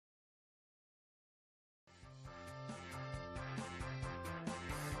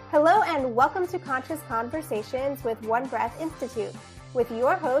Hello and welcome to Conscious Conversations with One Breath Institute with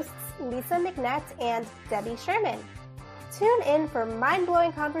your hosts Lisa McNett and Debbie Schirmann. Tune in for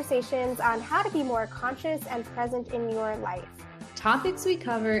mind-blowing conversations on how to be more conscious and present in your life. Topics we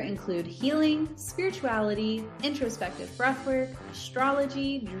cover include healing, spirituality, introspective breathwork,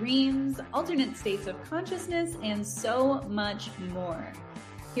 astrology, dreams, alternate states of consciousness, and so much more.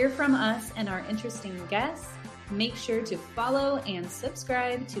 Hear from us and our interesting guests. Make sure to follow and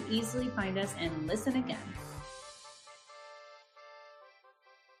subscribe to easily find us and listen again.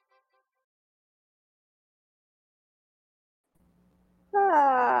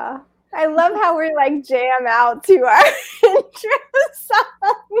 I love how we're like jam out to our intro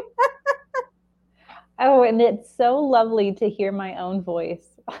song. Oh, and it's so lovely to hear my own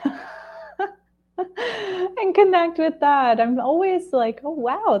voice and connect with that. I'm always like, oh,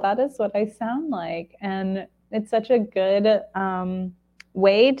 wow, that is what I sound like. And it's such a good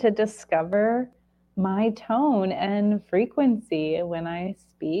way to discover my tone and frequency when I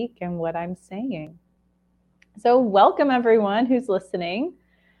speak and what I'm saying. So welcome everyone who's listening.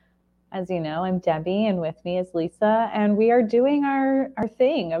 As you know, I'm Debbie and with me is Lisa, and we are doing our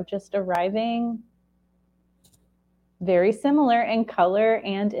thing of just arriving very similar in color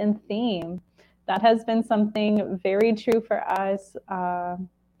and in theme. That has been something very true for us.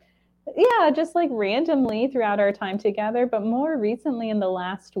 Just like randomly throughout our time together, but more recently in the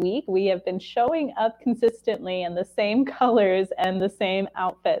last week, we have been showing up consistently in the same colors and the same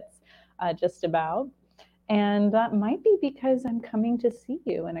outfits, just about. And that might be because I'm coming to see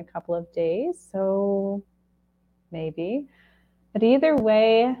you in a couple of days, so maybe. But either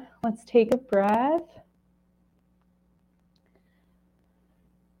way, let's take a breath.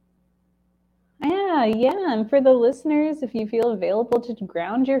 Yeah. And for the listeners, if you feel available to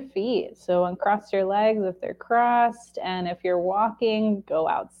ground your feet, so uncross your legs if they're crossed, and if you're walking, go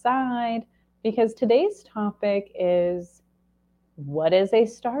outside, because today's topic is, what is a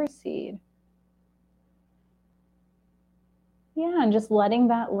starseed? Yeah, and just letting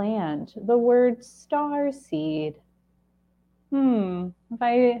that land. The word starseed. If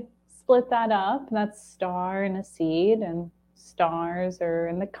I split that up, that's star and a seed, and stars are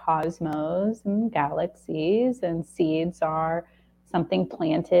in the cosmos and galaxies, and seeds are something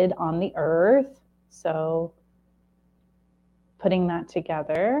planted on the earth. So putting that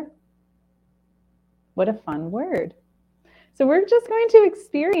together, what a fun word. So we're just going to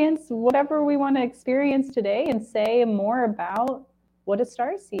experience whatever we want to experience today and say more about what a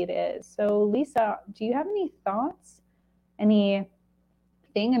starseed is. So Lisa, do you have any thoughts? Anything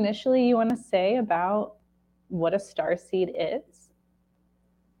initially you want to say about what a starseed is?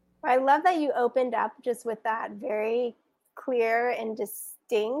 I love that you opened up just with that very clear and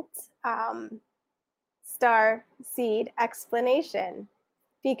distinct star seed explanation,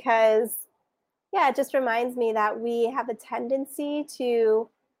 because it just reminds me that we have a tendency to,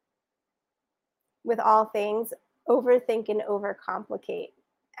 with all things, overthink and overcomplicate.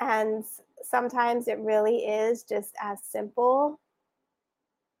 And sometimes it really is just as simple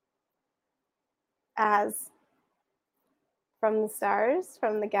as from the stars,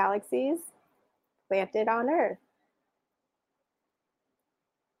 from the galaxies, planted on Earth.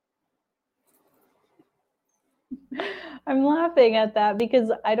 I'm laughing at that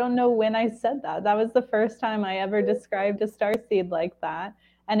because I don't know when I said that. That was the first time I ever described a starseed like that,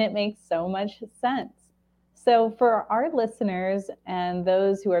 and it makes so much sense. So for our listeners and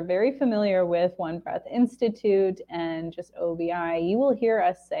those who are very familiar with One Breath Institute and just OBI, you will hear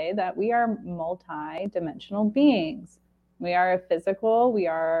us say that we are multi-dimensional beings. We are physical, we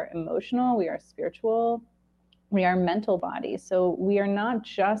are emotional, we are spiritual, we are mental bodies. So we are not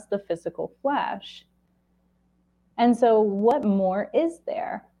just the physical flesh. And so what more is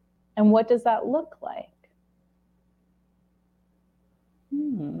there? And what does that look like?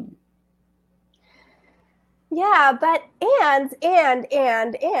 Yeah, but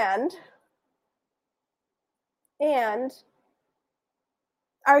and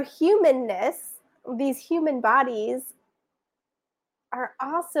our humanness, these human bodies, are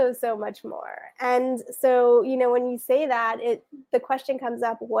also so much more. And so, when you say that, the question comes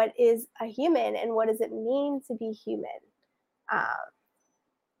up, what is a human and what does it mean to be human?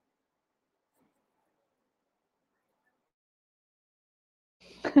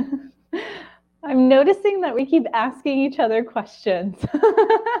 I'm noticing that we keep asking each other questions.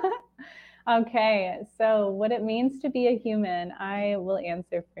 Okay, so what it means to be a human, I will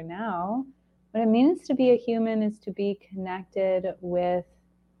answer for now. What it means to be a human is to be connected with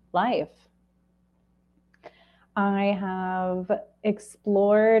life. I have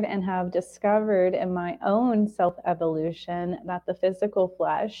explored and have discovered in my own self-evolution that the physical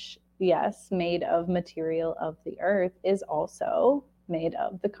flesh, yes, made of material of the earth, is also made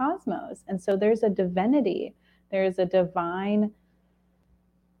of the cosmos. And so there's a divinity, there's a divine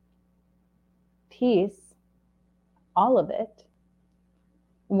piece, all of it,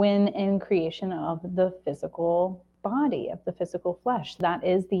 when in creation of the physical body, of the physical flesh. That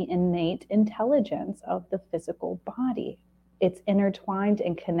is the innate intelligence of the physical body. It's intertwined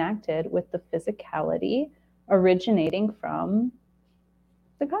and connected with the physicality originating from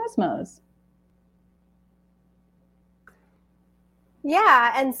the cosmos.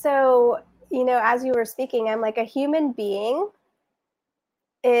 Yeah. And so, as you were speaking, I'm like, a human being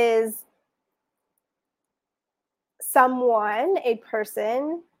is someone, a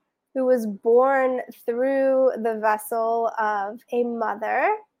person who was born through the vessel of a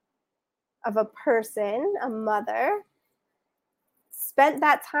mother, of a person, a mother, spent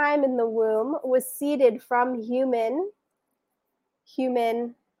that time in the womb, was seeded from human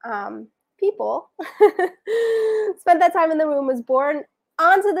people, spent that time in the womb, was born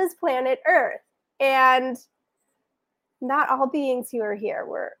onto this planet Earth. And not all beings who are here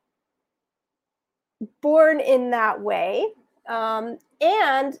were born in that way.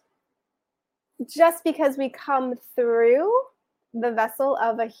 And just because we come through the vessel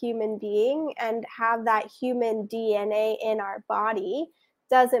of a human being and have that human DNA in our body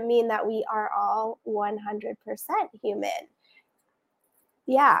doesn't mean that we are all 100% human.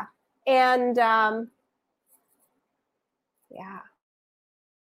 Yeah. And yeah.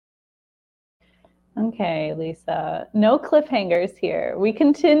 Okay, Lisa, no cliffhangers here. We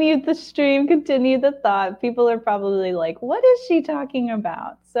continued the stream, continued the thought. People are probably like, what is she talking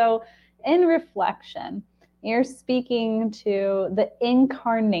about? So, in reflection, you're speaking to the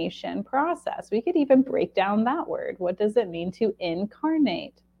incarnation process. We could even break down that word. What does it mean to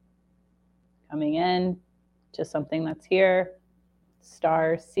incarnate? Coming in to something that's here,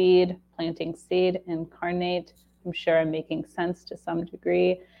 star seed, planting seed, incarnate. I'm sure I'm making sense to some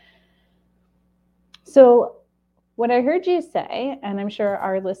degree. So, what I heard you say, and I'm sure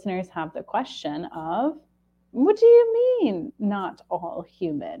our listeners have the question of, what do you mean not all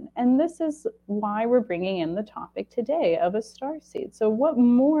human? And this is why we're bringing in the topic today of a starseed. So what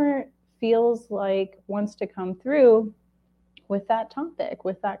more feels like wants to come through with that topic,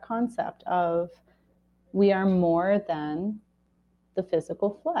 with that concept of we are more than the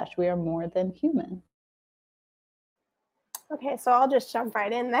physical flesh. We are more than human. Okay, so I'll just jump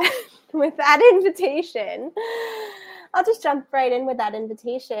right in then with that invitation. I'll just jump right in with that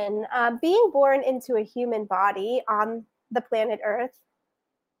invitation. Being born into a human body on the planet Earth,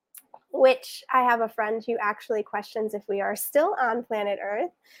 which I have a friend who actually questions if we are still on planet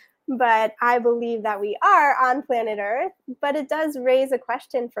Earth, but I believe that we are on planet Earth. But it does raise a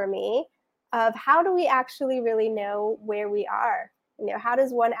question for me of how do we actually really know where we are? How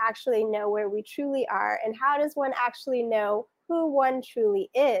does one actually know where we truly are? And how does one actually know who one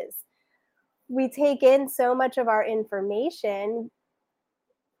truly is? We take in so much of our information.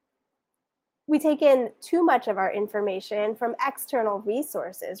 We take in too much of our information from external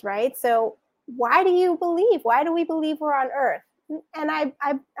resources, right? So why do you believe? Why do we believe we're on Earth? And I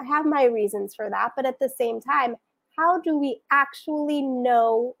have my reasons for that. But at the same time, how do we actually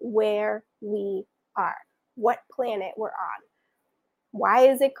know where we are? What planet we're on? Why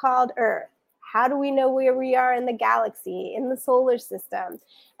is it called Earth? How do we know where we are in the galaxy, in the solar system?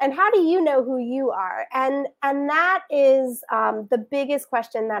 And how do you know who you are? And that is the biggest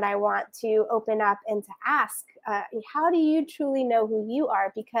question that I want to open up and to ask. How do you truly know who you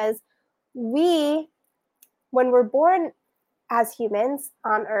are? Because when we're born as humans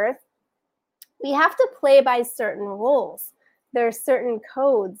on Earth, we have to play by certain rules. There are certain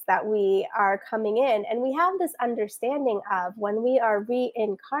codes that we are coming in, and we have this understanding of when we are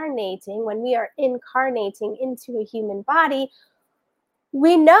reincarnating, when we are incarnating into a human body,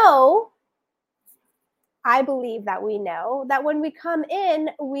 we know, I believe that we know, that when we come in,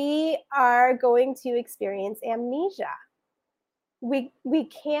 we are going to experience amnesia. We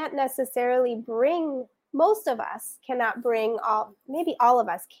can't necessarily bring, most of us cannot bring all, maybe all of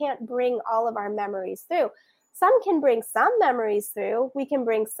us can't bring all of our memories through. Some can bring some memories through. We can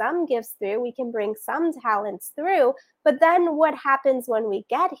bring some gifts through. We can bring some talents through. But then what happens when we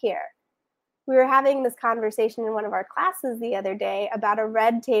get here? We were having this conversation in one of our classes the other day about a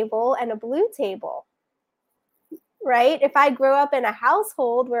red table and a blue table, right? If I grow up in a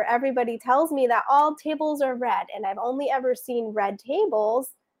household where everybody tells me that all tables are red and I've only ever seen red tables,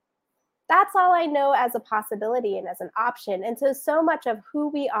 that's all I know as a possibility and as an option. And so much of who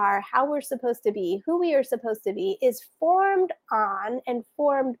we are, how we're supposed to be, who we are supposed to be is formed on and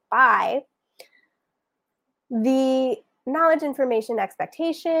formed by the knowledge, information,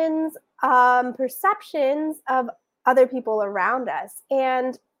 expectations, perceptions of other people around us.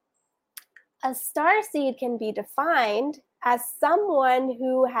 And a starseed can be defined as someone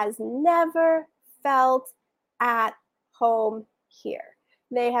who has never felt at home here.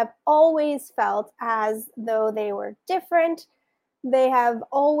 They have always felt as though they were different. They have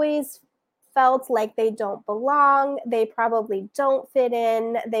always felt like they don't belong. They probably don't fit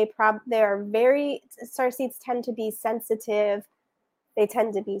in. Starseeds tend to be sensitive. They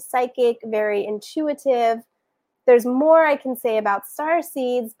tend to be psychic, very intuitive. There's more I can say about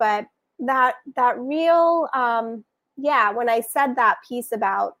starseeds, but that real, when I said that piece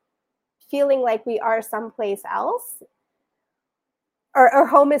about feeling like we are someplace else, or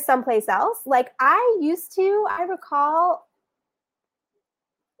home is someplace else, like I recall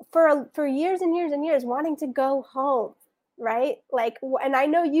for years and years and years wanting to go home, right? Like, and I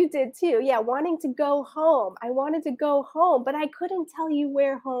know you did too. Yeah, wanting to go home. I wanted to go home, but I couldn't tell you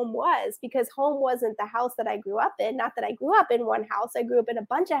where home was because home wasn't the house that I grew up in. Not that I grew up in one house. I grew up in a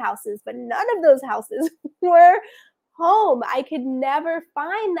bunch of houses, but none of those houses were home. I could never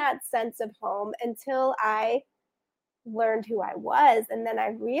find that sense of home until I learned who I was. And then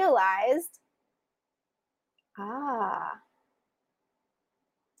I realized,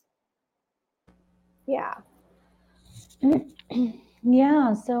 yeah.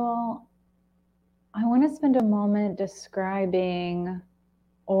 Yeah, so I want to spend a moment describing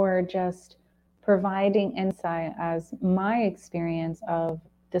or just providing insight as my experience of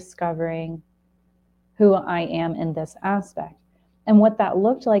discovering who I am in this aspect and what that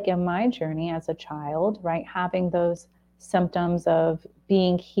looked like in my journey as a child, right? Having those symptoms of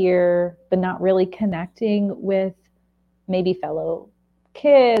being here, but not really connecting with maybe fellow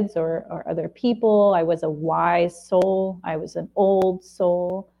kids or other people. I was a wise soul. I was an old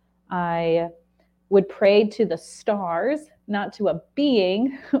soul. I would pray to the stars, not to a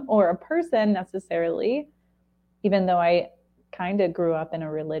being or a person necessarily, even though I kind of grew up in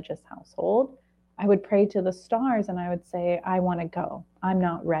a religious household. I would pray to the stars and I would say, I want to go. I'm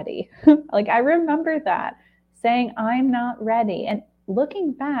not ready. Like I remember that, saying, I'm not ready. And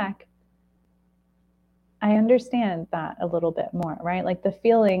looking back, I understand that a little bit more, right? Like the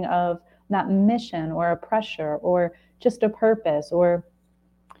feeling of that mission or a pressure or just a purpose, or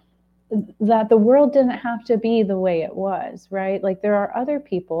that the world didn't have to be the way it was, right? Like there are other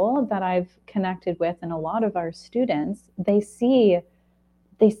people that I've connected with, and a lot of our students, they see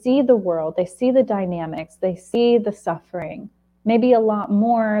the world, they see the dynamics, they see the suffering, maybe a lot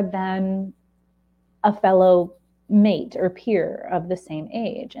more than a fellow mate or peer of the same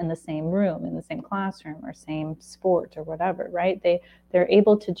age in the same room, in the same classroom or same sport or whatever, right? They're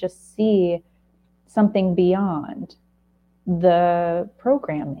able to just see something beyond the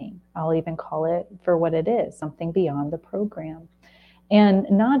programming. I'll even call it for what it is, something beyond the program. And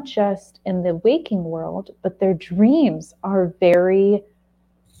not just in the waking world, but their dreams are very,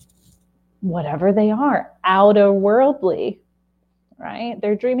 whatever they are, outer worldly, right?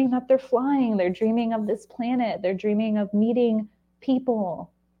 They're dreaming that they're flying. They're dreaming of this planet. They're dreaming of meeting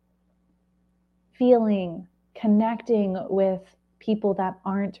people, feeling, connecting with people that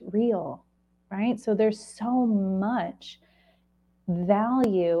aren't real, right? So there's so much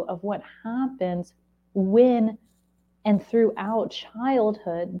value of what happens when and throughout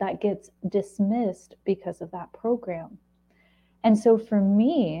childhood that gets dismissed because of that program. And so for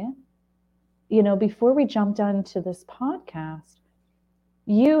me, before we jumped onto this podcast,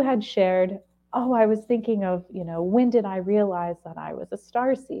 you had shared, I was thinking of, when did I realize that I was a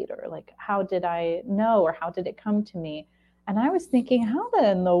starseed, or like, how did I know, or how did it come to me? And I was thinking, how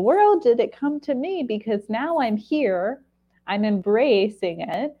in the world did it come to me? Because now I'm here, I'm embracing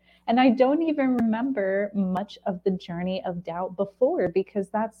it, and I don't even remember much of the journey of doubt before, because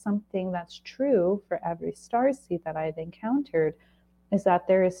that's something that's true for every starseed that I've encountered, is that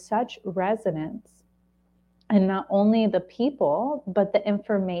there is such resonance. And not only the people, but the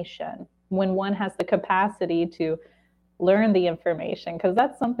information, when one has the capacity to learn the information. Because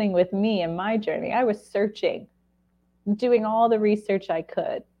that's something with me in my journey. I was searching, doing all the research I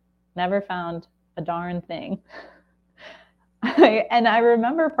could, never found a darn thing. And I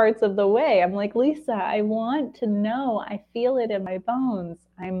remember parts of the way, I'm like, Lisa, I want to know. I feel it in my bones.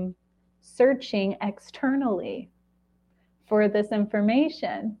 I'm searching externally for this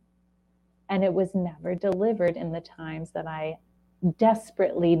information. And it was never delivered in the times that I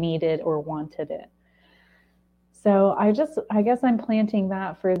desperately needed or wanted it. So I guess I'm planting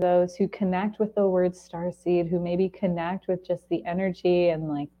that for those who connect with the word starseed, who maybe connect with just the energy and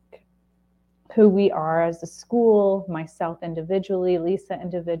like who we are as a school, myself individually, Lisa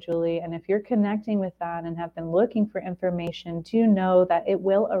individually. And if you're connecting with that and have been looking for information, do know that it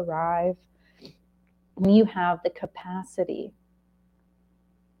will arrive when you have the capacity.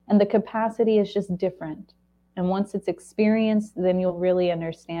 And the capacity is just different. And once it's experienced, then you'll really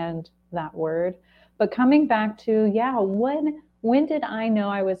understand that word. But coming back to, yeah, when did I know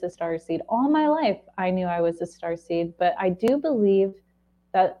I was a starseed? All my life, I knew I was a starseed, but I do believe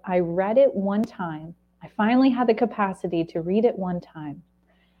that I read it one time. I finally had the capacity to read it one time.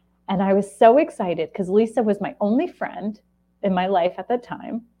 And I was so excited because Lisa was my only friend in my life at the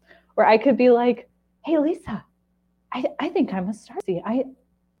time, where I could be like, hey, Lisa, I think I'm a starseed.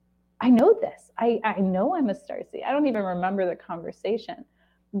 I know this. I know I'm a starseed. I don't even remember the conversation,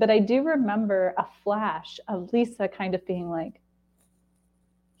 but I do remember a flash of Lisa kind of being like,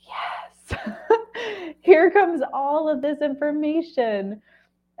 yes, here comes all of this information.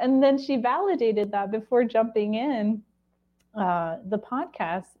 And then she validated that before jumping in the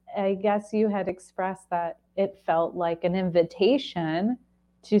podcast. I guess you had expressed that it felt like an invitation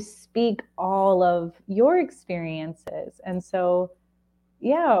to speak all of your experiences. And so,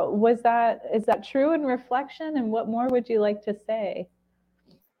 yeah, is that true in reflection? And what more would you like to say?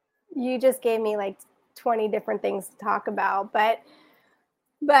 You just gave me like 20 different things to talk about, but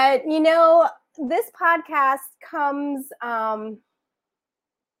this podcast comes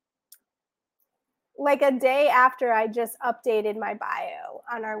like a day after I just updated my bio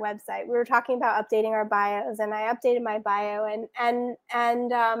on our website. We were talking about updating our bios, and I updated my bio, and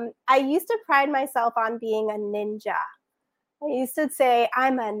I used to pride myself on being a ninja. I used to say,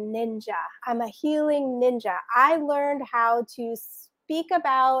 I'm a ninja. I'm a healing ninja. I learned how to speak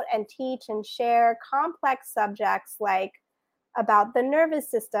about and teach and share complex subjects like about the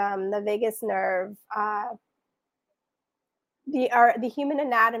nervous system, the vagus nerve, the human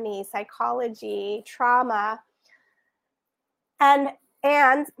anatomy, psychology, trauma,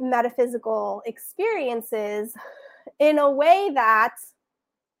 and metaphysical experiences in a way that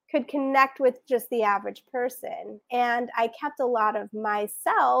could connect with just the average person. And I kept a lot of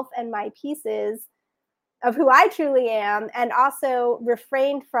myself and my pieces of who I truly am, and also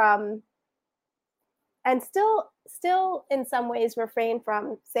refrained from, and still in some ways refrained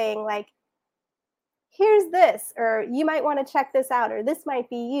from saying like, here's this, or you might want to check this out, or this might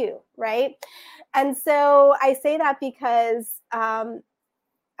be you, right? And so I say that because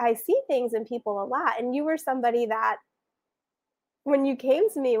I see things in people a lot. And you were somebody that, when you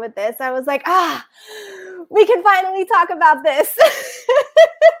came to me with this, I was like, we can finally talk about this.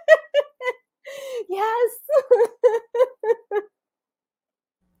 Yes.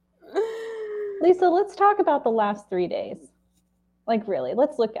 Lisa, let's talk about the last 3 days. Like, really,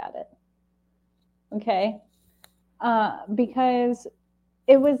 let's look at it. Okay. Because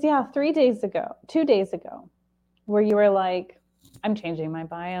it was, 2 days ago, where you were like, I'm changing my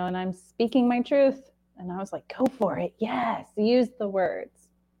bio and I'm speaking my truth. And I was like, go for it. Yes, use the words.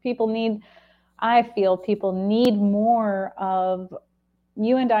 I feel people need more of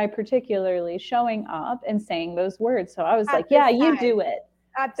you and I particularly showing up and saying those words. So I was like, yeah, you do it.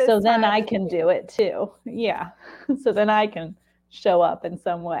 So then I can do it too. Yeah. So then I can show up in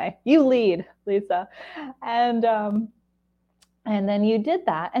some way. You lead, Lisa. And then you did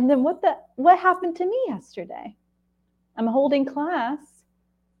that. And then what happened to me yesterday? I'm holding class,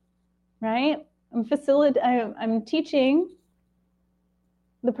 right? I'm teaching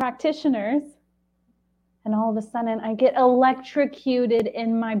the practitioners, and all of a sudden I get electrocuted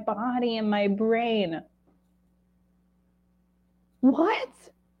in my body and my brain. What?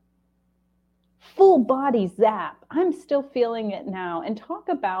 Full body zap. I'm still feeling it now. And talk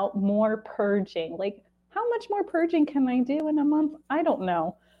about more purging. Like, how much more purging can I do in a month? I don't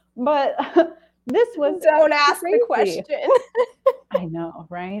know. But this was Don't ask crazy. the question. I know,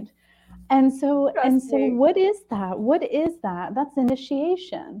 right? And so what is that? What is that? That's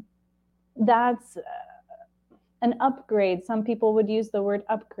initiation. That's an upgrade. Some people would use the word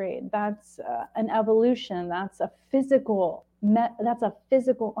upgrade. That's an evolution. That's a physical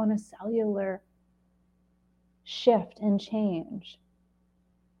on a cellular shift and change.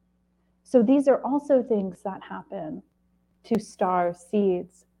 So these are also things that happen to star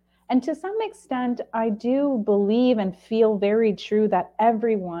seeds. And to some extent, I do believe and feel very true that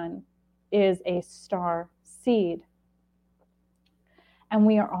everyone is a star seed. And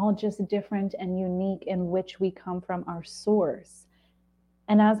we are all just different and unique in which we come from our source.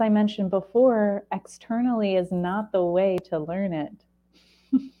 And as I mentioned before, externally is not the way to learn it.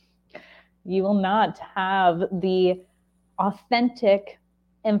 You will not have the authentic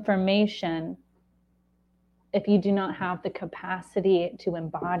information if you do not have the capacity to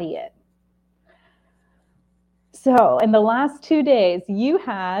embody it. So in the last 2 days, you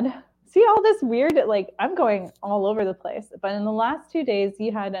had, see all this weird, like I'm going all over the place, but in the last 2 days,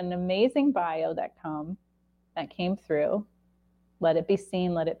 you had an amazing bio that came through. Let it be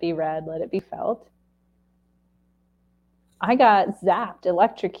seen, let it be read, let it be felt. I got zapped,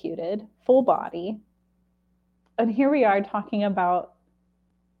 electrocuted, full body. And here we are talking about,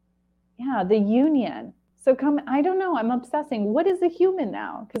 the union. So I don't know, I'm obsessing. What is a human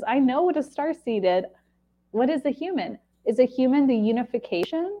now? Because I know what a starseed is. What is a human? Is a human the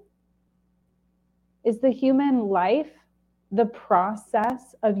unification? Is the human life the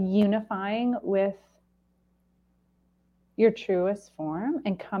process of unifying with your truest form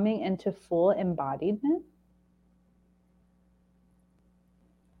and coming into full embodiment?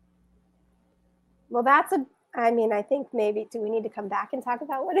 Well, I think maybe, do we need to come back and talk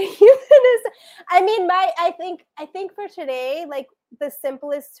about what a human is? I think for today, like the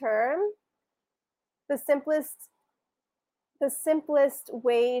simplest term, the simplest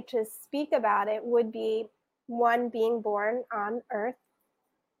way to speak about it would be one being born on Earth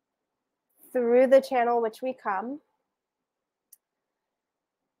through the channel which we come,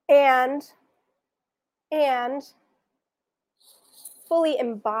 and fully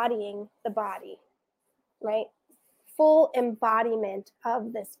embodying the body, right? Full embodiment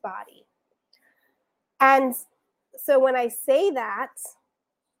of this body. And so when I say that,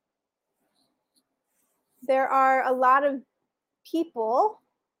 there are a lot of people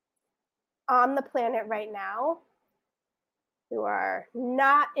on the planet right now who are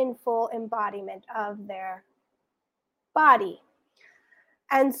not in full embodiment of their body.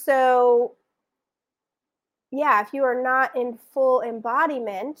 And so, if you are not in full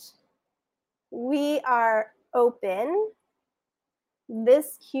embodiment, we are open.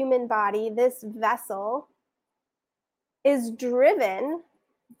 This human body, this vessel, is driven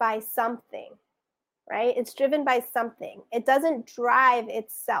by something, right? It's driven by something. It doesn't drive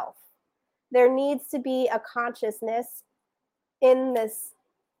itself. There needs to be a consciousness in this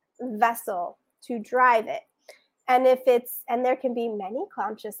vessel to drive it. And there can be many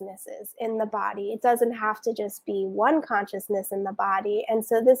consciousnesses in the body. It doesn't have to just be one consciousness in the body. And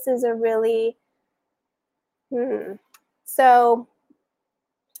so this is a really, so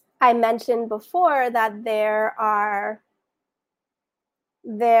I mentioned before that there are,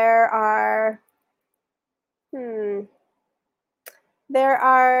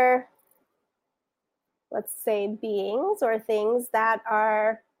 let's say, beings or things that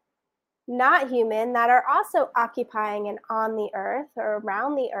are not human that are also occupying and on the earth or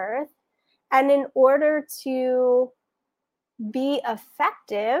around the earth. And in order to be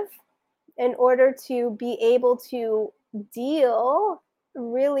effective, in order to be able to deal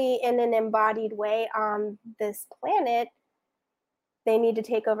really in an embodied way on this planet, they need to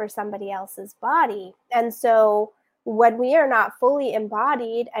take over somebody else's body. And so when we are not fully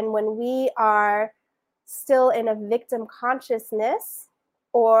embodied and when we are still in a victim consciousness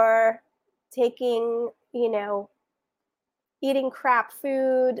or taking, eating crap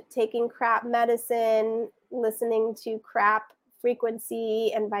food, taking crap medicine, listening to crap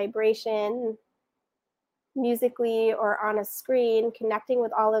frequency and vibration musically or on a screen, connecting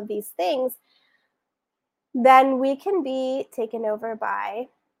with all of these things, then we can be taken over by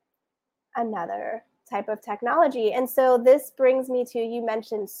another type of technology. And so this brings me to, you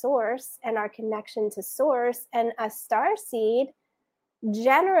mentioned source and our connection to source, and a starseed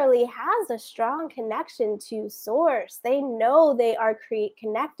generally has a strong connection to source. They know they are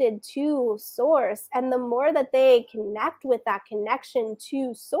connected to source. And the more that they connect with that connection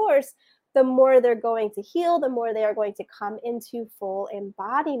to source, the more they're going to heal, the more they are going to come into full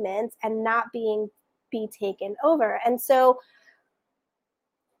embodiment and not be taken over. And so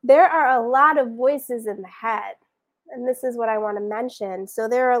there are a lot of voices in the head. And this is what I want to mention. So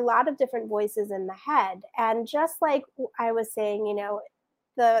there are a lot of different voices in the head. And just like I was saying,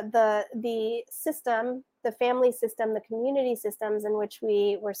 the system, the family system, the community systems in which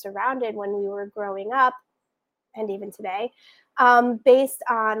we were surrounded when we were growing up, and even today, based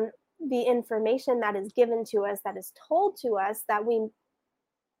on the information that is given to us, that is told to us, that we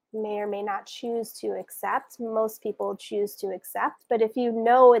may or may not choose to accept. Most people choose to accept, but if you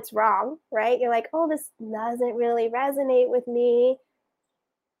know it's wrong, right? You're like, oh, this doesn't really resonate with me.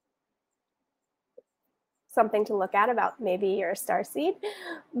 Something to look at about maybe you're a starseed.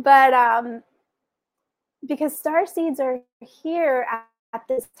 But because starseeds are here at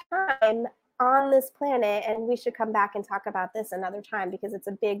this time on this planet, and we should come back and talk about this another time because it's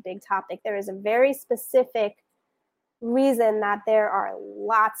a big, big topic. There is a very specific reason that there are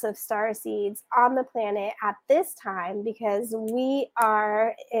lots of star seeds on the planet at this time, because we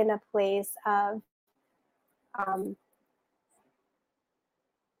are in a place of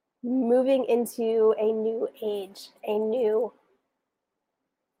moving into a new age,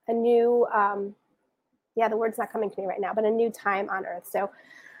 the word's not coming to me right now, but a new time on Earth. So,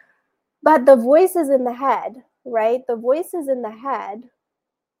 but the voices in the head, right? The voices in the head,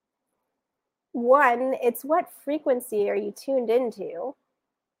 one, it's what frequency are you tuned into?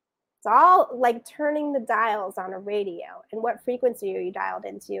 It's all like turning the dials on a radio, and what frequency are you dialed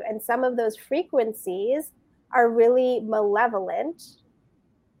into? And some of those frequencies are really malevolent,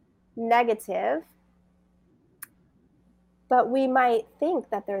 negative, but we might think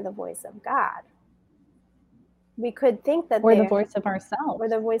that they're the voice of God. We could think that or the voice of ourselves, or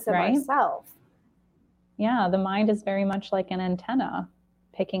the voice of right? ourselves. Yeah, the mind is very much like an antenna,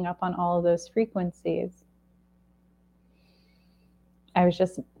 picking up on all of those frequencies. I was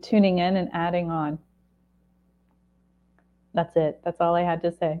just tuning in and adding on. That's it. That's all I had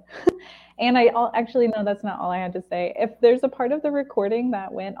to say. And actually, no, that's not all I had to say. If there's a part of the recording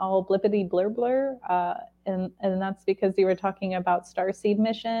that went all blippity blur blur, and that's because you were talking about Starseed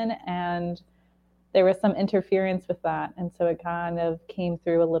mission, and there was some interference with that. And so it kind of came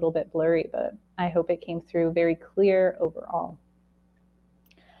through a little bit blurry, but I hope it came through very clear overall.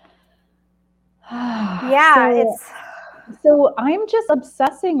 Yeah, So I'm just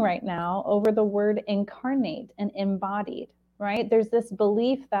obsessing right now over the word incarnate and embodied, right? There's this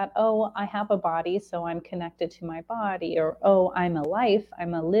belief that, oh, I have a body, so I'm connected to my body, or, oh, I'm a life,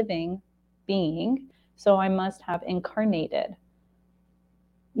 I'm a living being, so I must have incarnated.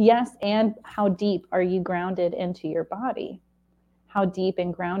 Yes, and how deep are you grounded into your body? How deep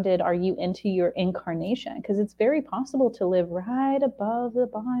and grounded are you into your incarnation? Because it's very possible to live right above the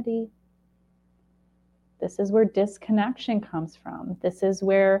body. This is where disconnection comes from. This is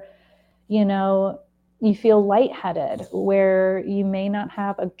where, you feel lightheaded, where you may not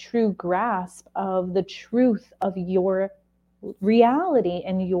have a true grasp of the truth of your reality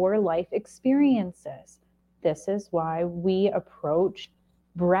and your life experiences. This is why we approach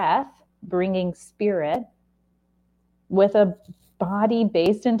breath, bringing spirit, with a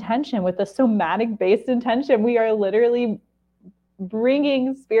body-based intention, with a somatic-based intention. We are literally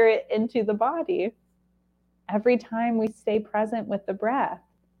bringing spirit into the body every time we stay present with the breath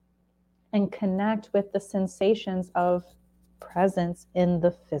and connect with the sensations of presence in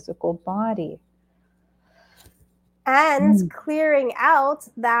the physical body. And clearing out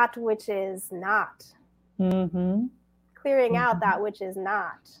that which is not. Mm-hmm. Clearing out that which is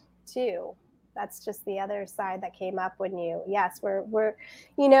not, too. That's just the other side that came up when we're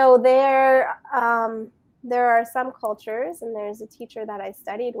there are some cultures, and there's a teacher that I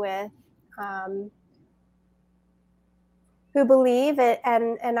studied with who believe it,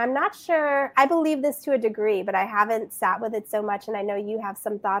 and I'm not sure, I believe this to a degree, but I haven't sat with it so much, and I know you have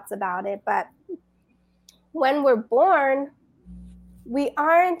some thoughts about it, but when we're born, we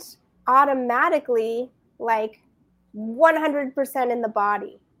aren't automatically like 100% in the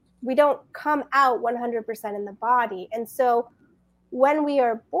body. We don't come out 100% in the body. And so when we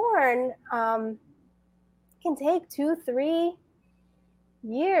are born, it can take 2-3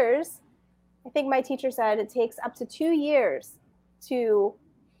 years. I think my teacher said it takes up to 2 years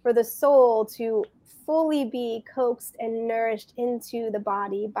for the soul to fully be coaxed and nourished into the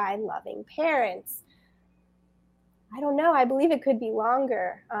body by loving parents. I don't know. I believe it could be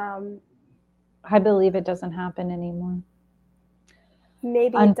longer. I believe it doesn't happen anymore.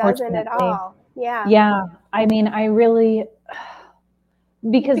 Maybe it doesn't at all. Yeah. Yeah. I mean, I really,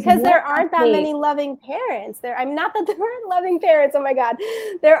 because there aren't that many loving parents. Not that there aren't loving parents. Oh my God.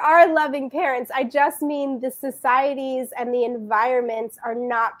 There are loving parents. I just mean the societies and the environments are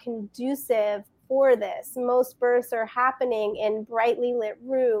not conducive for this. Most births are happening in brightly lit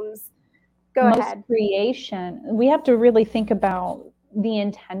rooms. Go ahead. Creation, we have to really think about the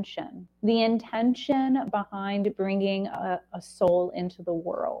intention behind bringing a soul into the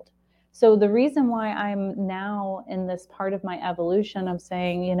world. So the reason why I'm now in this part of my evolution of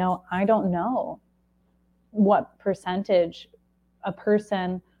saying, I don't know what percentage a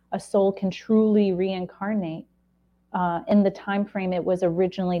soul can truly reincarnate in the time frame it was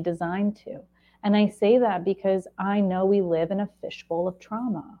originally designed to. And I say that because I know we live in a fishbowl of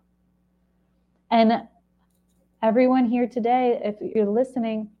trauma. And everyone here today, if you're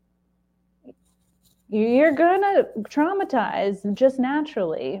listening, you're going to traumatize just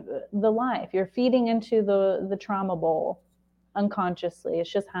naturally the life. You're feeding into the trauma bowl unconsciously. It's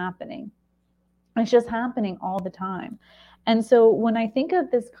just happening. It's just happening all the time. And so when I think of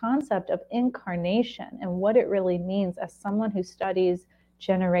this concept of incarnation and what it really means, as someone who studies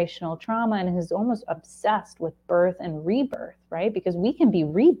generational trauma and who's almost obsessed with birth and rebirth, right? Because we can be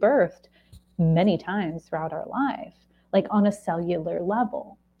rebirthed many times throughout our life, like on a cellular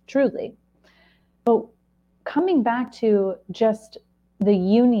level, truly. But coming back to just the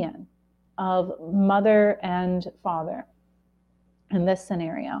union of mother and father in this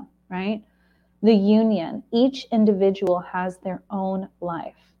scenario, right? The union, each individual has their own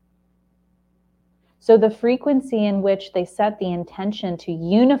life. So the frequency in which they set the intention to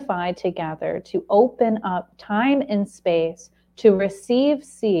unify together, to open up time and space, to receive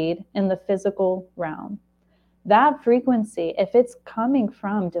seed in the physical realm, that frequency, if it's coming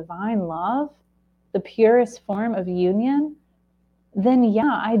from divine love, the purest form of union, then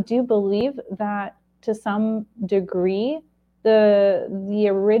yeah, I do believe that to some degree, the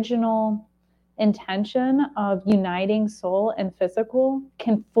original intention of uniting soul and physical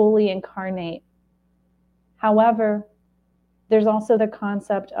can fully incarnate. However, there's also the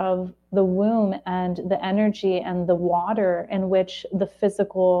concept of the womb and the energy and the water in which the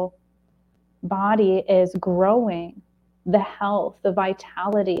physical body is growing, the health, the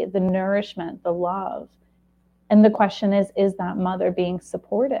vitality, the nourishment, the love. And the question is that mother being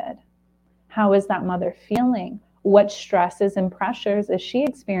supported? How is that mother feeling? What stresses and pressures is she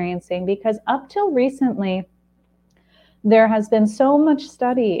experiencing? Because up till recently, there has been so much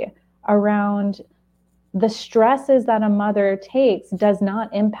study around the stresses that a mother takes does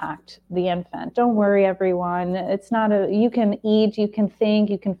not impact the infant. Don't worry, everyone. It's not you can eat, you can think,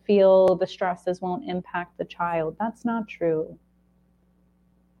 you can feel, the stresses won't impact the child. That's not true.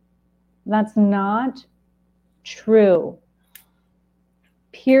 That's not true.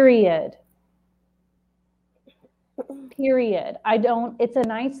 Period. Period. It's a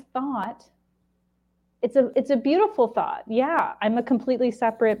nice thought. It's a beautiful thought. Yeah, I'm a completely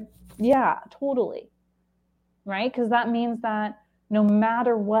separate, yeah, totally. Right? Because that means that no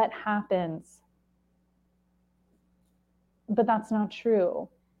matter what happens, but that's not true.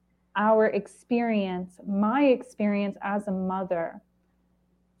 Our experience, my experience as a mother,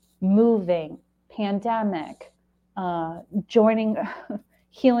 moving, pandemic, joining,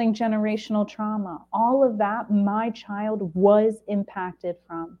 healing generational trauma, all of that, my child was impacted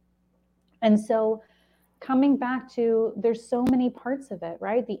from. And so coming back to, there's so many parts of it,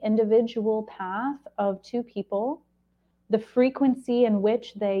 right? The individual path of two people, the frequency in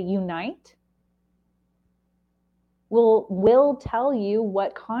which they unite will tell you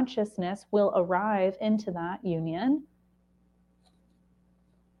what consciousness will arrive into that union.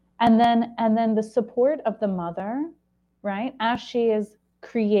 And then the support of the mother, right? As she is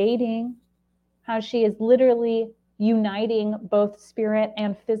creating, how she is literally uniting both spirit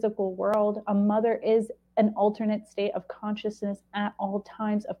and physical world. A mother is an alternate state of consciousness at all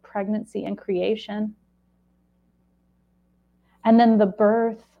times of pregnancy and creation. And then the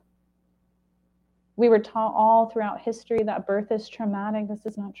birth. We were taught all throughout history that birth is traumatic. This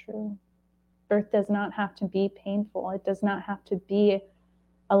is not true. Birth does not have to be painful. It does not have to be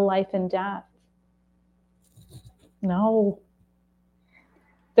a life and death. No.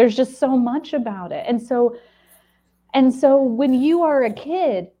 There's just so much about it. And so when you are a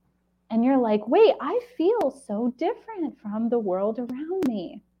kid and you're like, wait, I feel so different from the world around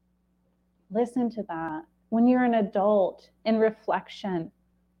me. Listen to that. When you're an adult in reflection,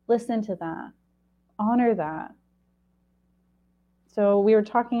 listen to that. Honor that. So we were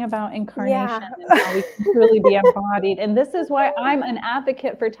talking about incarnation and how we can truly be embodied. And this is why I'm an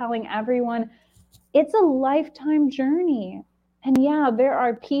advocate for telling everyone it's a lifetime journey. And yeah, there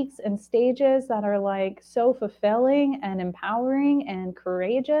are peaks and stages that are like so fulfilling and empowering and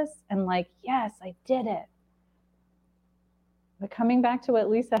courageous and like, yes, I did it. But coming back to what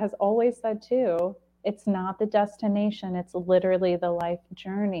Lisa has always said too, it's not the destination, it's literally the life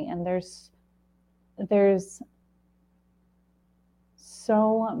journey. And there's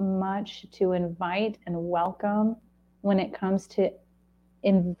so much to invite and welcome when it comes to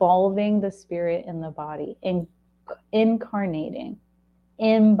involving the spirit in the body, incarnating,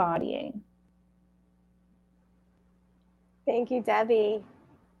 embodying. Thank you, Debbie.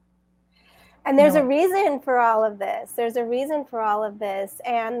 And there's a reason for all of this. There's a reason for all of this.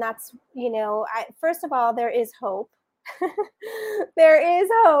 And that's, first of all, there is hope. There is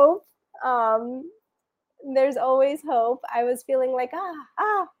hope. There's always hope. I was feeling like,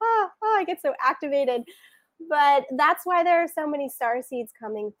 I get so activated. But that's why there are so many star seeds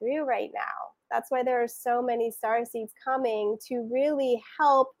coming through right now. That's why there are so many star seeds coming to really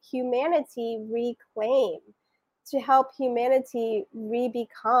help humanity reclaim, to help humanity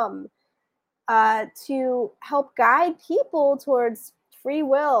re-become to help guide people towards free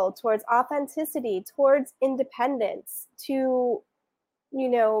will, towards authenticity, towards independence, to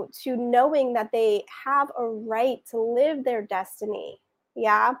to knowing that they have a right to live their destiny.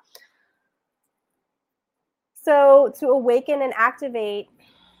 Yeah. So to awaken and activate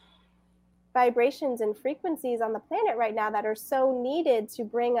vibrations and frequencies on the planet right now that are so needed to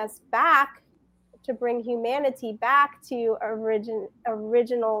bring us back, to bring humanity back to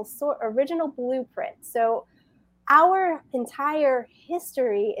original blueprint. So our entire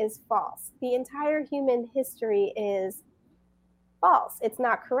history is false. The entire human history is false. It's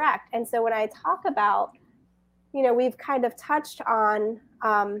not correct. And so when I talk about, we've kind of touched on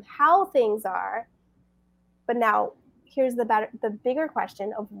how things are, but now here's the bigger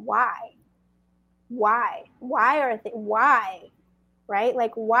question of why. Why right?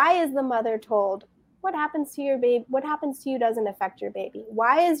 Like, why is the mother told what happens to your baby, what happens to you doesn't affect your baby?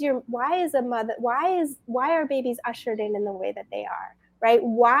 Why are babies ushered in the way that they are, right?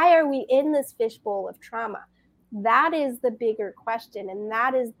 Why are we in this fishbowl of trauma? That is the bigger question, and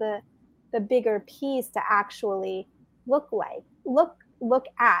that is the bigger piece to actually look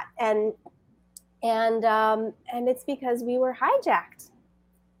at, and it's because we were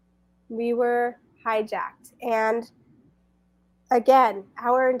hijacked. And again,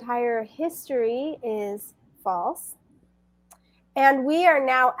 our entire history is false. And we are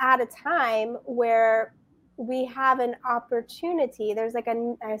now at a time where we have an opportunity. There's I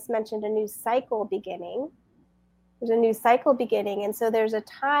mentioned, a new cycle beginning. There's a new cycle beginning. And so there's a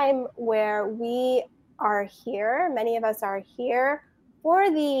time where we are here, many of us are here for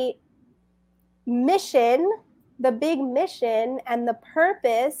the mission, the big mission and the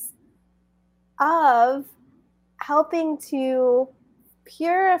purpose of helping to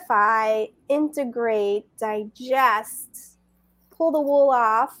purify, integrate, digest, pull the wool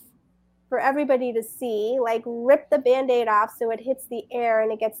off for everybody to see, like rip the Band-Aid off so it hits the air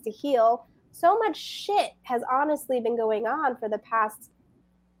and it gets to heal. So much shit has honestly been going on for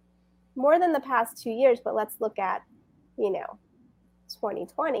more than the past 2 years, but let's look at,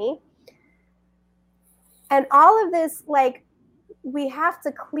 2020. And all of this, we have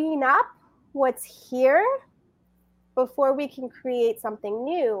to clean up what's here before we can create something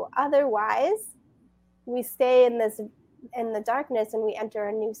new. Otherwise, we stay in the darkness, and we enter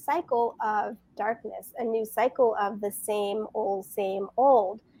a new cycle of darkness, a new cycle of the same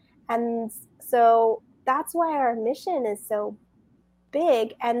old. And so that's why our mission is so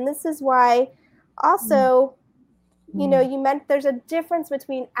big. And this is why also, you meant there's a difference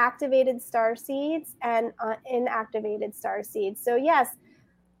between activated star seeds and inactivated star seeds. So yes,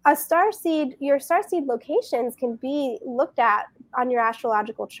 your starseed locations can be looked at on your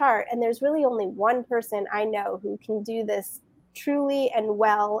astrological chart. And there's really only one person I know who can do this truly and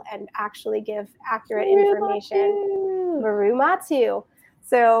well and actually give accurate information. Maru Matu.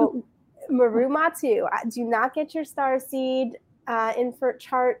 So Maru Matu, do not get your starseed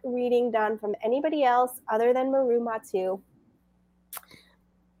chart reading done from anybody else other than Maru Matu.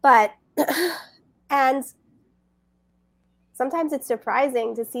 But, and sometimes it's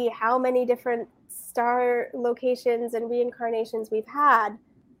surprising to see how many different star locations and reincarnations we've had.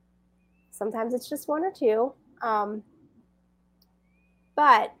 Sometimes it's just one or two.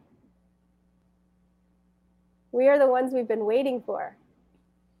 But we are the ones we've been waiting for.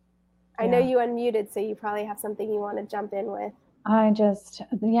 I know you unmuted, so you probably have something you want to jump in with.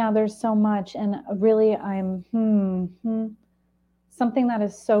 There's so much. And really, something that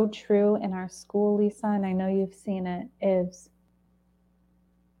is so true in our school, Lisa, and I know you've seen it, is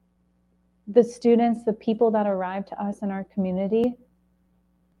the students, the people that arrive to us in our community,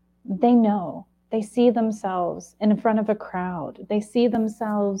 they know, they see themselves in front of a crowd. They see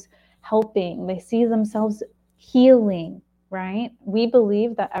themselves helping. They see themselves healing, right? We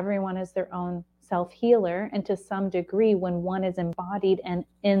believe that everyone is their own self-healer. And to some degree, when one is embodied and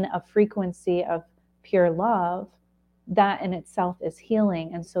in a frequency of pure love, that in itself is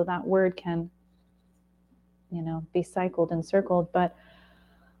healing. And so that word can, be cycled and circled. But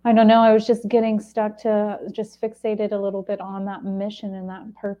I don't know, I was just getting stuck to just fixated a little bit on that mission and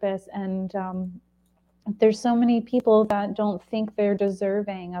that purpose. And there's so many people that don't think they're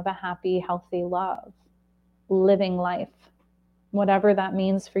deserving of a happy, healthy love, living life. Whatever that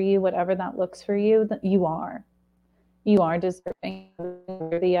means for you, whatever that looks for you, you are. You are deserving,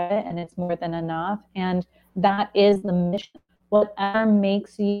 worthy of it, and it's more than enough. And that is the mission. Whatever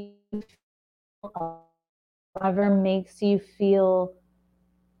makes you feel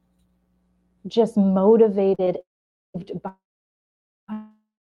just motivated by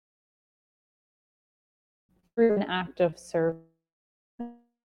through an act of service,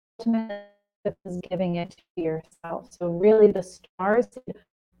 is giving it to yourself. So really the stars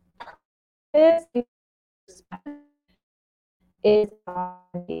is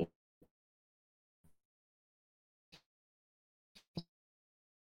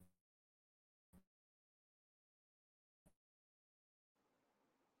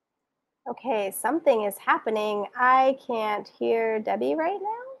Okay, something is happening. I can't hear Debbie right now.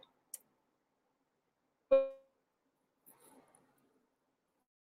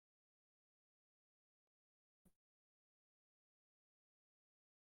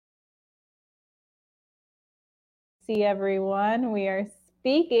 See, everyone, we are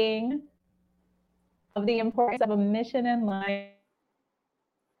speaking of the importance of a mission in life.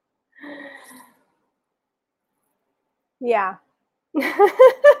 Yeah.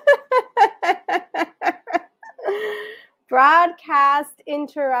 Broadcast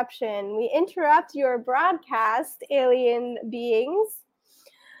interruption. We interrupt your broadcast, alien beings.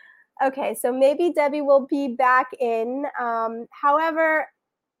 Okay, so maybe Debbie will be back in. However,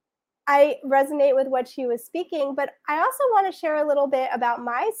 I resonate with what she was speaking, but I also want to share a little bit about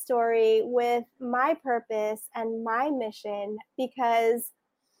my story with my purpose and my mission, because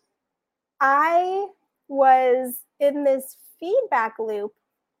I was in this feedback loop.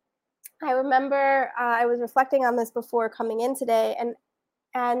 I remember I was reflecting on this before coming in today,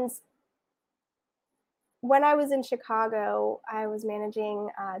 and when I was in Chicago, I was managing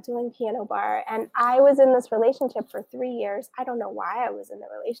doing piano bar, and I was in this relationship for 3 years. I don't know why I was in the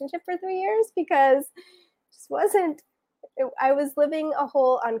relationship for 3 years, because it just wasn't. I was living a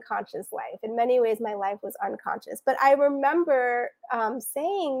whole unconscious life. In many ways, my life was unconscious. But I remember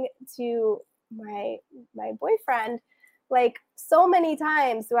saying to my boyfriend, like so many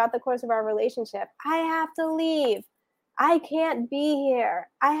times throughout the course of our relationship, I have to leave. I can't be here.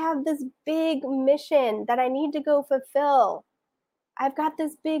 I have this big mission that I need to go fulfill. I've got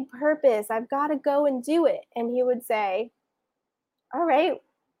this big purpose. I've got to go and do it. And he would say, all right,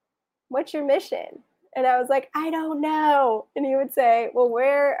 what's your mission? And I was like, I don't know. And he would say, well,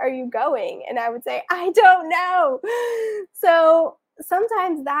 where are you going? And I would say, I don't know. So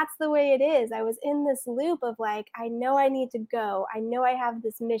sometimes that's the way it is. I was in this loop of like, I know I need to go. I know I have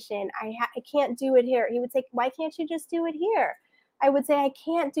this mission. I can't do it here. He would say, why can't you just do it here? I would say, I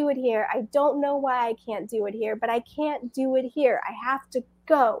can't do it here. I don't know why I can't do it here, but I can't do it here. I have to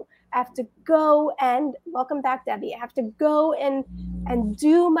go. I have to go and welcome back, Debbie. I have to go and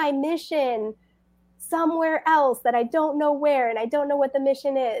do my mission somewhere else that I don't know where, and I don't know what the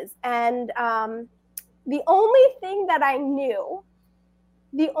mission is. And the only thing that I knew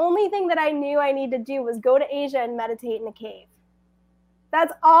I needed to do was go to Asia and meditate in a cave.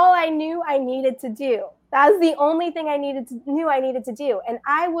 That's all I knew I needed to do. That was the only thing I needed to do. And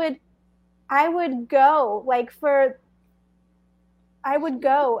I would go I would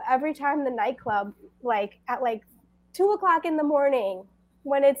go every time the nightclub, like at like 2:00 in the morning,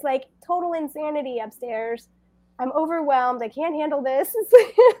 when it's like total insanity upstairs. I'm overwhelmed. I can't handle this. It's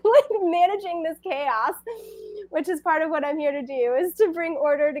like managing this chaos, which is part of what I'm here to do, is to bring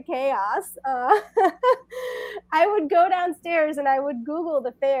order to chaos. I would go downstairs and I would Google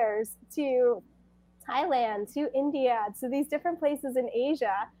the fares to Thailand, to India, to these different places in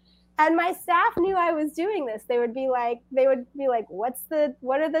Asia. And my staff knew I was doing this. They would be like, what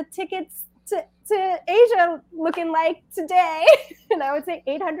are the tickets to Asia looking like today? And I would say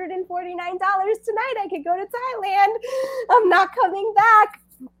 $849 tonight. I could go to Thailand. I'm not coming back.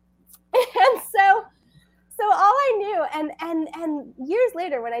 And so all I knew, and years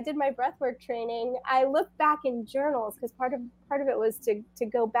later, when I did my breathwork training, I looked back in journals, because part of it was to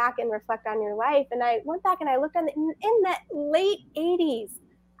go back and reflect on your life. And I went back and I looked in the late 80s.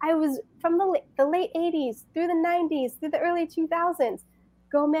 I was from the late 80s through the 90s, through the early 2000s.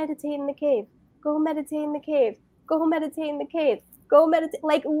 Go meditate in the cave. Go meditate in the cave. Go meditate in the cave. Go meditate.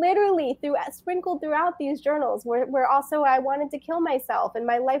 Like literally sprinkled throughout these journals where also I wanted to kill myself and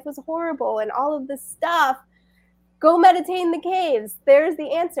my life was horrible and all of this stuff. Go meditate in the caves. There's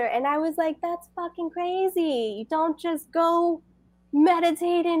the answer. And I was like, that's fucking crazy. You don't just go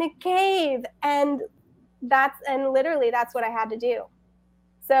meditate in a cave. And literally that's what I had to do.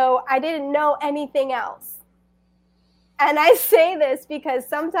 So I didn't know anything else. And I say this because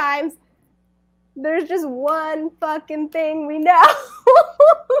sometimes there's just one fucking thing we know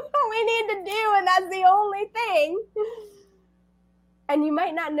we need to do, and that's the only thing. And you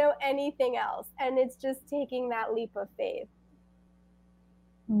might not know anything else. And it's just taking that leap of faith.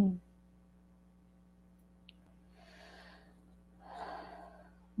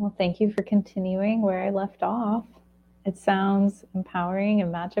 Well, thank you for continuing where I left off. It sounds empowering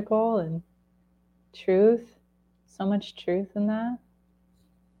and magical and truth. So much truth in that.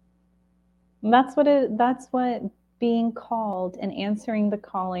 That's what being called and answering the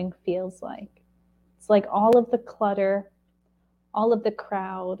calling feels like. It's like all of the clutter, all of the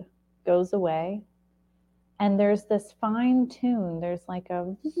crowd goes away. And there's this fine tune. There's like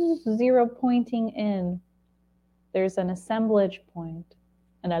a zero pointing in. There's an assemblage point,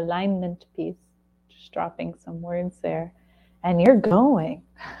 an alignment piece, just dropping some words there. And you're going.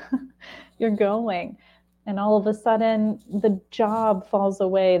 You're going. And all of a sudden, the job falls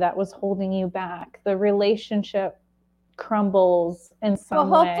away that was holding you back. The relationship crumbles in some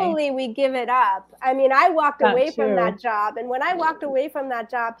well, way. hopefully we give it up. I mean, I walked That away too. from that job. And when I walked away from that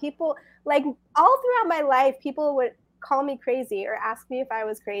job, people, like all throughout my life, people would call me crazy or ask me if I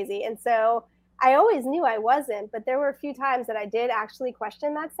was crazy. And so I always knew I wasn't, but there were a few times that I did actually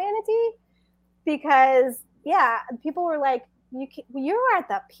question that sanity because, yeah, people were like, you are at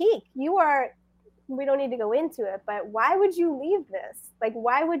the peak. You are, we don't need to go into it, but why would you leave this? Like,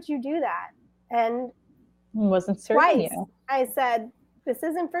 why would you do that? And It wasn't serving twice you. I said, this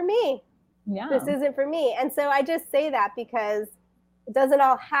isn't for me. Yeah. This isn't for me. And so I just say that because it doesn't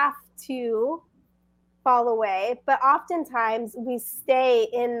all have to fall away, but oftentimes we stay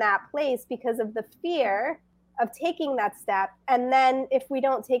in that place because of the fear of taking that step. And then if we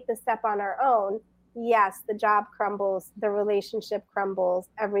don't take the step on our own, yes, the job crumbles, the relationship crumbles,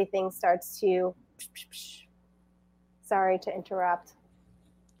 everything starts to, sorry to interrupt.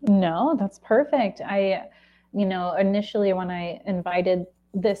 No, that's perfect. Initially when I invited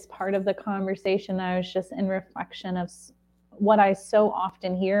this part of the conversation, I was just in reflection of what I so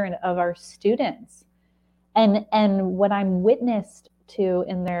often hear of our students and what I'm witnessed to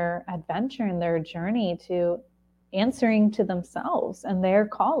in their adventure, in their journey to answering to themselves and their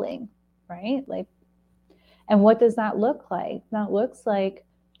calling, right? Like, and what does that look like? That looks like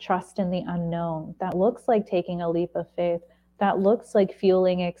trust in the unknown. That looks like taking a leap of faith. That looks like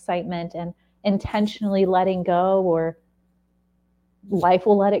fueling excitement and intentionally letting go, or life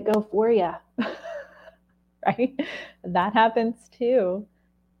will let it go for you. Right? That happens too.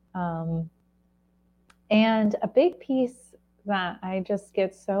 And a big piece that I just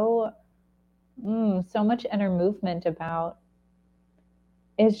get so much inner movement about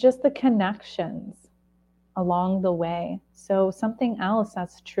is just the connections along the way. So something else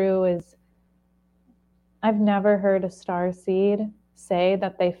that's true is I've never heard a starseed say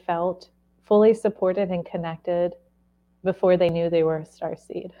that they felt fully supported and connected before they knew they were a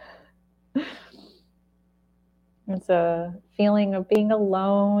starseed. It's a feeling of being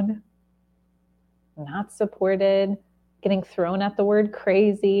alone, not supported, getting thrown at the word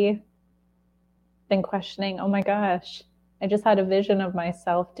crazy, then questioning, oh my gosh, I just had a vision of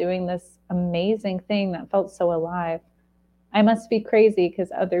myself doing this amazing thing that felt so alive. I must be crazy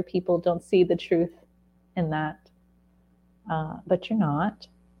because other people don't see the truth in that. But you're not.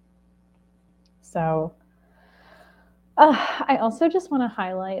 So I also just want to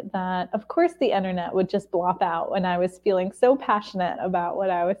highlight that, of course, the internet would just blop out when I was feeling so passionate about what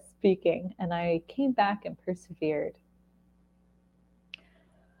I was speaking, and I came back and persevered.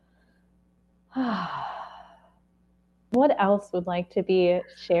 What else would like to be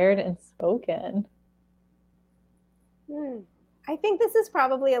shared and spoken? I think this is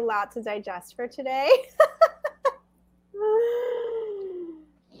probably a lot to digest for today.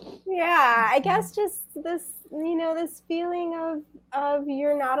 Yeah, I guess just this, this feeling of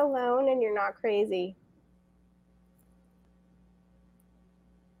you're not alone and you're not crazy.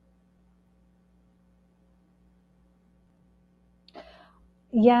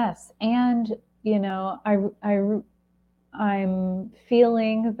 Yes, and I'm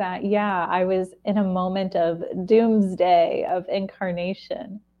feeling that, yeah, I was in a moment of doomsday, of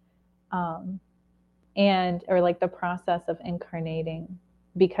incarnation, or like the process of incarnating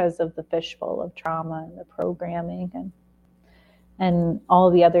because of the fishbowl of trauma and the programming and all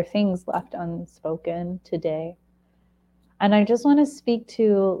the other things left unspoken today. And I just want to speak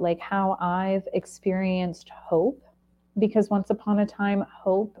to like how I've experienced hope, because once upon a time,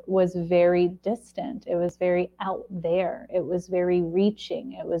 hope was very distant. It was very out there. It was very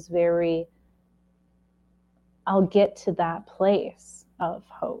reaching. It was very, I'll get to that place of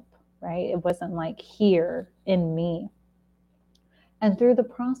hope, right? It wasn't like here in me. And through the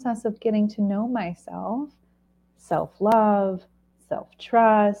process of getting to know myself, self-love,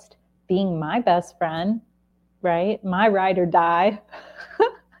 self-trust, being my best friend, right? My ride or die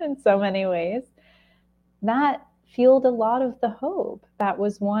in so many ways, that fueled a lot of the hope that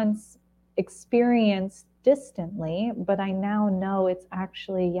was once experienced distantly, but I now know it's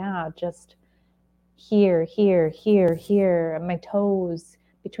actually, just here, my toes,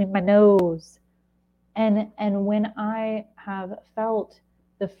 between my nose. And when I have felt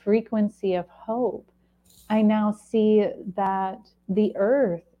the frequency of hope, I now see that the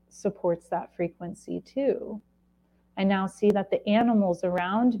earth supports that frequency too. I now see that the animals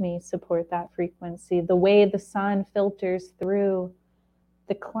around me support that frequency, the way the sun filters through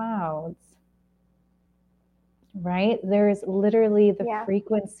the clouds, right? There is literally the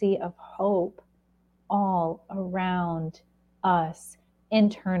frequency of hope all around us,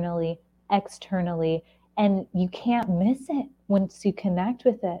 internally, externally, and you can't miss it once you connect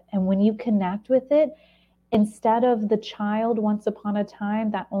with it. And when you connect with it, instead of the child once upon a time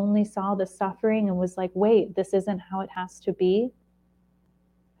that only saw the suffering and was like, wait, this isn't how it has to be.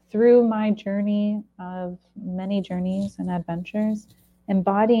 Through my journey of many journeys and adventures,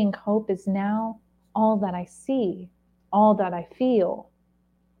 embodying hope is now all that I see, all that I feel.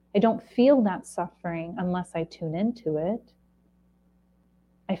 I don't feel that suffering unless I tune into it.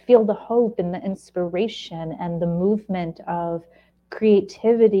 I feel the hope and the inspiration and the movement of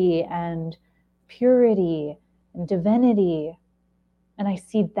creativity and purity and divinity. And I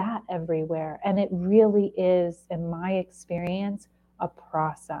see that everywhere. And it really is, in my experience, a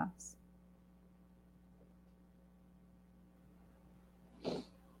process.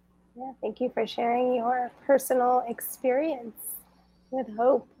 Yeah, thank you for sharing your personal experience with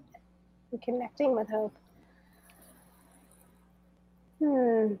hope and connecting with hope.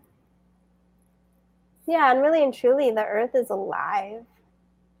 Yeah, and really and truly, the earth is alive.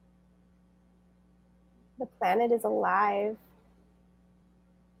 The planet is alive.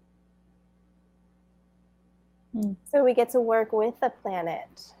 So we get to work with the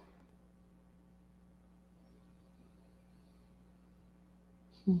planet.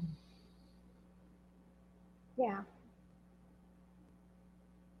 Yeah.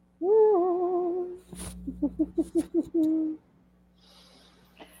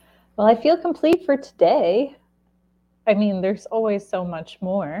 Well, I feel complete for today. I mean, there's always so much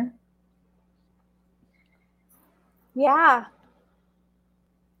more. Yeah.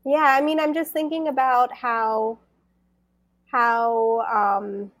 Yeah, I mean, I'm just thinking about how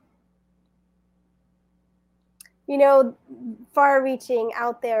you know, far-reaching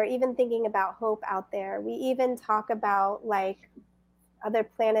out there, even thinking about hope out there. We even talk about like other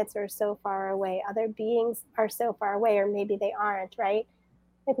planets are so far away, other beings are so far away, or maybe they aren't, right?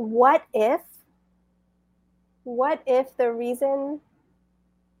 Like, what if the reason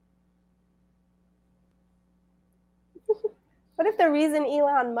what if the reason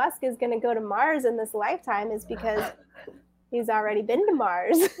Elon Musk is going to go to Mars in this lifetime is because he's already been to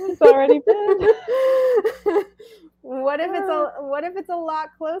Mars? He's already been. What if it's a lot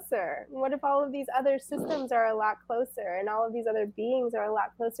closer? What if all of these other systems are a lot closer and all of these other beings are a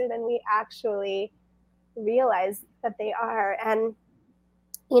lot closer than we actually realize that they are? And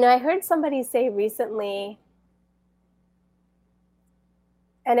I heard somebody say recently,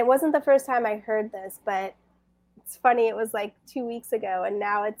 and it wasn't the first time I heard this, but it's funny, it was like 2 weeks ago, and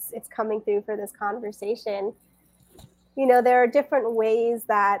now it's coming through for this conversation. There are different ways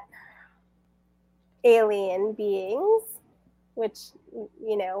that alien beings, which,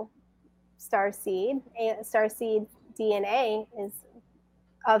 Starseed DNA is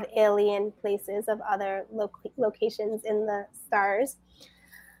of alien places, of other locations in the stars.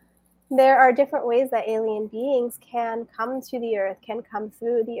 There are different ways that alien beings can come to the earth, can come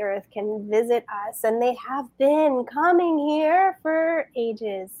through the earth, can visit us. And they have been coming here for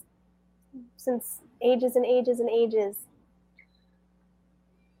ages, since ages and ages and ages.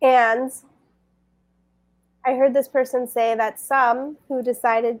 And I heard this person say that some who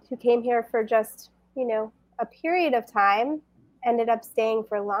came here for just, a period of time, ended up staying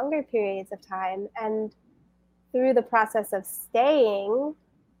for longer periods of time. And through the process of staying,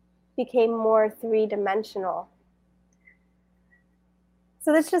 became more three-dimensional.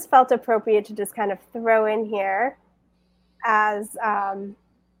 So this just felt appropriate to just kind of throw in here as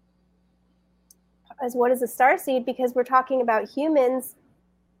what is a starseed, because we're talking about humans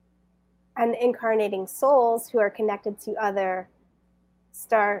and incarnating souls who are connected to other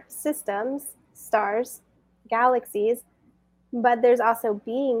star systems, stars, galaxies, but there's also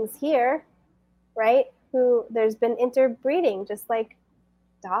beings here, right, who there's been interbreeding, just like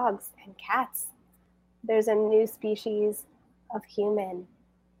dogs and cats. There's a new species of human,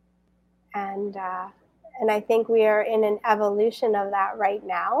 and I think we are in an evolution of that right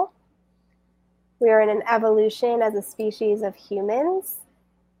now. We are in an evolution as a species of humans,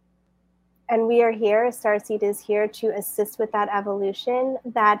 and we are here, Starseed is here to assist with that evolution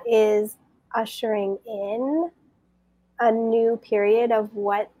that is ushering in a new period of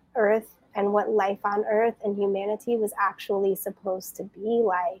what Earth and what life on Earth and humanity was actually supposed to be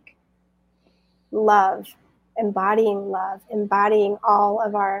like. Love, embodying love, embodying all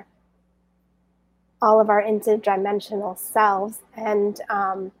of our interdimensional selves, and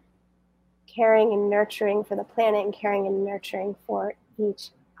caring and nurturing for the planet, and caring and nurturing for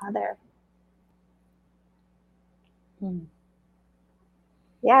each other.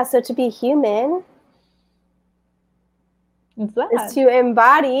 Yeah, so to be human is to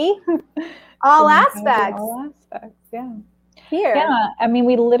embody all aspects. All aspects, yeah. Here. Yeah, I mean,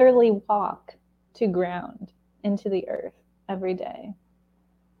 we literally walk to ground into the earth every day.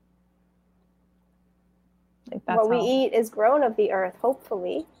 Like, that's what we eat is grown of the earth,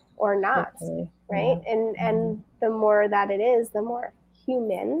 hopefully, or not, right? Yeah. And the more that it is, the more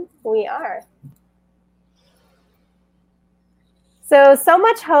human we are. So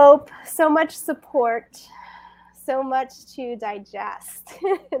much hope, so much support, so much to digest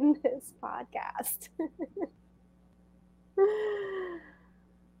in this podcast.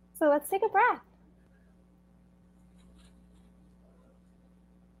 So let's take a breath.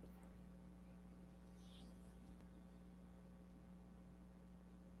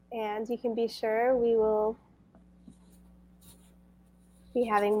 And you can be sure we will be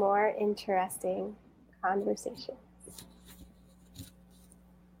having more interesting conversations.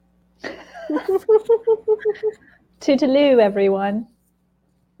 Toodaloo, everyone.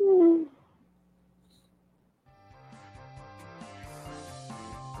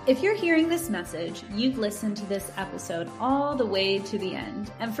 If you're hearing this message, you've listened to this episode all the way to the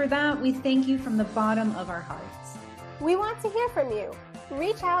end. And for that, we thank you from the bottom of our hearts. We want to hear from you.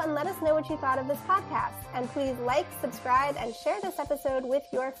 Reach out and let us know what you thought of this podcast. And please like, subscribe, and share this episode with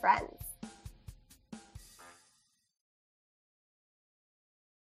your friends.